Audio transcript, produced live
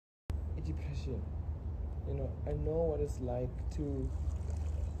depression. You know, I know what it's like to.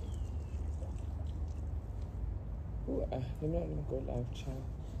 Ooh, let me go live, child.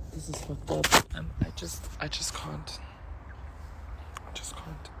 This is fucked up. I just can't. I just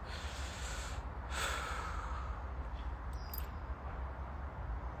can't.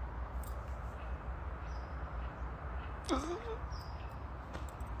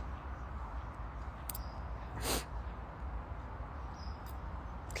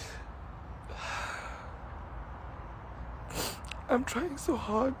 I'm trying so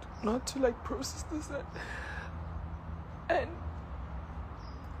hard not to like process this and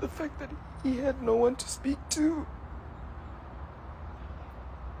the fact that he had no one to speak to.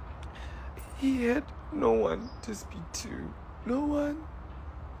 He had no one to speak to. No one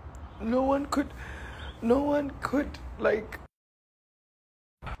could like,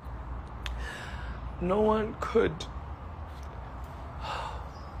 no one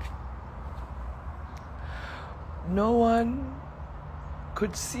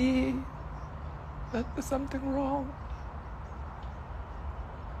could see that there's something wrong.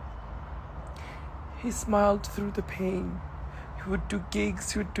 He smiled through the pain. He would do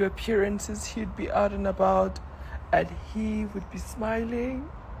gigs, he would do appearances, he'd be out and about, and he would be smiling.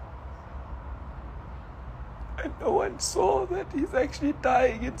 And no one saw that he's actually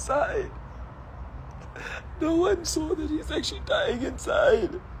dying inside. No one saw that he's actually dying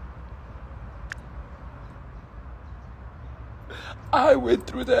inside. I went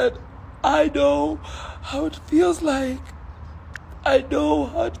through that. I know how it feels like. I know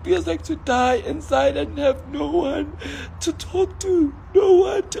how it feels like to die inside and have no one to talk to, no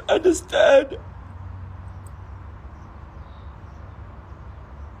one to understand.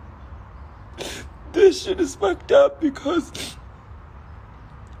 This shit is fucked up because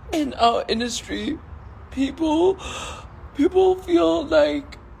in our industry, people feel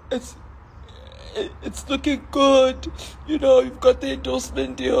like it's looking good. You know, you've got the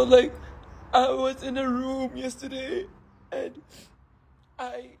endorsement deal. Like, I was in a room yesterday and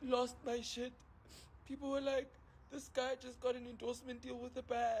I lost my shit. People were like, this guy just got an endorsement deal with a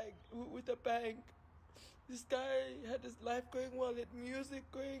bank. This guy had his life going well, had music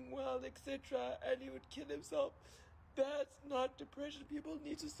going well, etc. And he would kill himself. That's not depression. People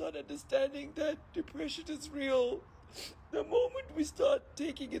need to start understanding that depression is real. The moment we start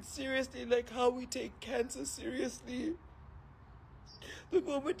taking it seriously, like how we take cancer seriously, the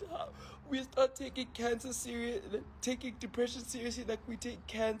moment we start taking taking depression seriously like we take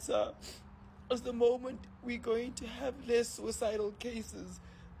cancer, is the moment we're going to have less suicidal cases.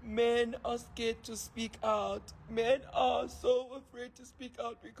 Men are scared to speak out. Men are so afraid to speak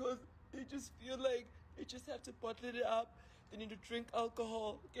out because they just feel like they just have to bottle it up. They need to drink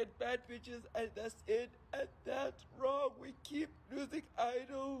alcohol, get bad bitches, and that's it. And that's wrong. We keep losing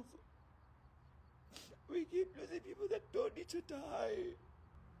idols. We keep losing people that don't need to die.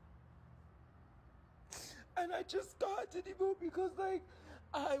 And I just can't anymore because, like,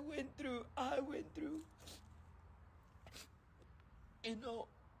 I went through. You know,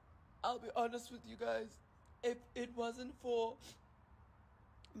 I'll be honest with you guys. If it wasn't for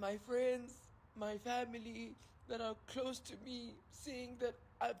my friends, my family that are close to me, seeing that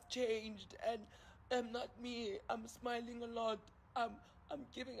I've changed and I'm not me, I'm smiling a lot, I'm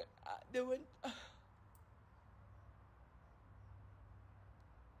giving it. They went.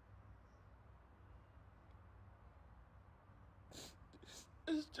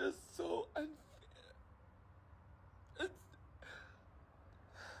 It's just so unfair.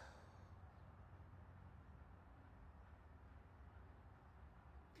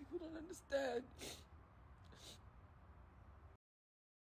 People don't understand.